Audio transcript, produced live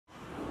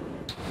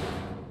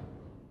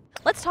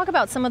Let's talk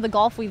about some of the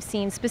golf we've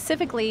seen,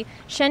 specifically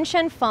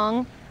Shanshan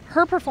Feng.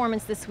 Her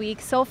performance this week,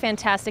 so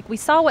fantastic. We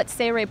saw what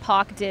Se-Ray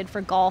Pak did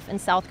for golf in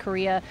South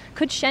Korea.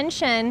 Could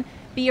Shanshan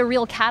be a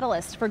real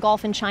catalyst for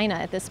golf in China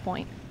at this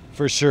point?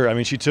 For sure. I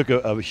mean, she took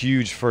a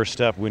huge first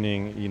step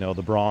winning,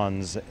 the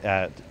bronze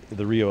at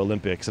the Rio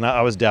Olympics. And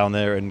I was down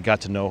there and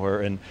got to know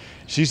her. And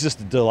she's just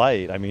a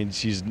delight. I mean,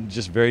 she's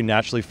just very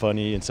naturally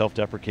funny and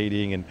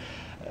self-deprecating. And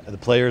the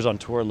players on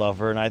tour love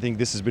her. And I think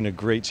this has been a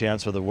great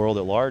chance for the world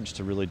at large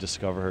to really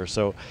discover her.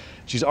 So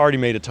she's already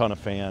made a ton of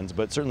fans.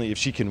 But certainly if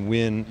she can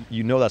win,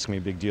 that's going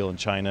to be a big deal in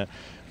China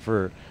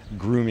for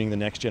grooming the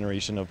next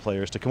generation of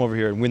players to come over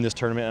here and win this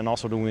tournament and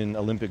also to win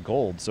Olympic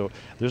gold. So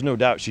there's no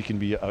doubt she can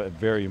be a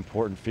very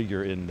important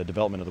figure in the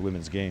development of the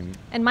women's game.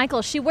 And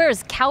Michael, she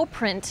wears cow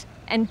print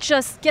and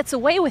just gets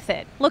away with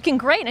it, looking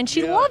great, and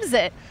she loves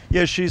it.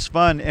 Yeah, she's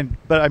fun,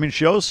 but I mean,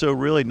 she also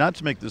really, not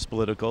to make this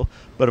political,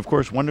 but of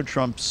course, one of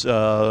Trump's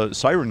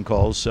siren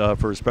calls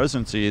for his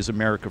presidency is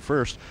America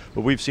First.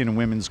 But we've seen in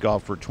women's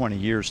golf for 20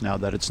 years now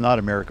that it's not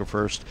America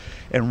First.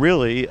 And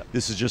really,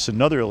 this is just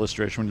another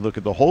illustration when you look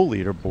at the whole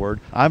leaderboard.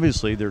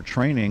 Obviously, they're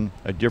training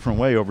a different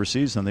way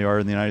overseas than they are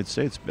in the United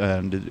States,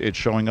 and it's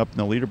showing up in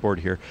the leaderboard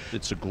here.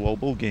 It's a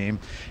global game,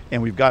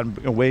 and we've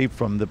gotten away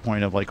from the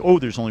point of like, oh,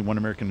 there's only one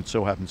American. It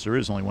so happens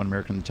there is only one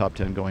American in the top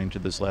 10 going into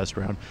this last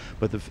round.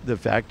 But the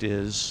fact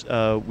is,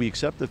 we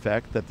accept the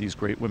fact that these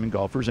great women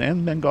golfers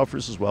and men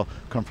golfers as well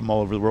come from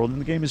all over the world, and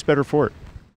the game is better for it.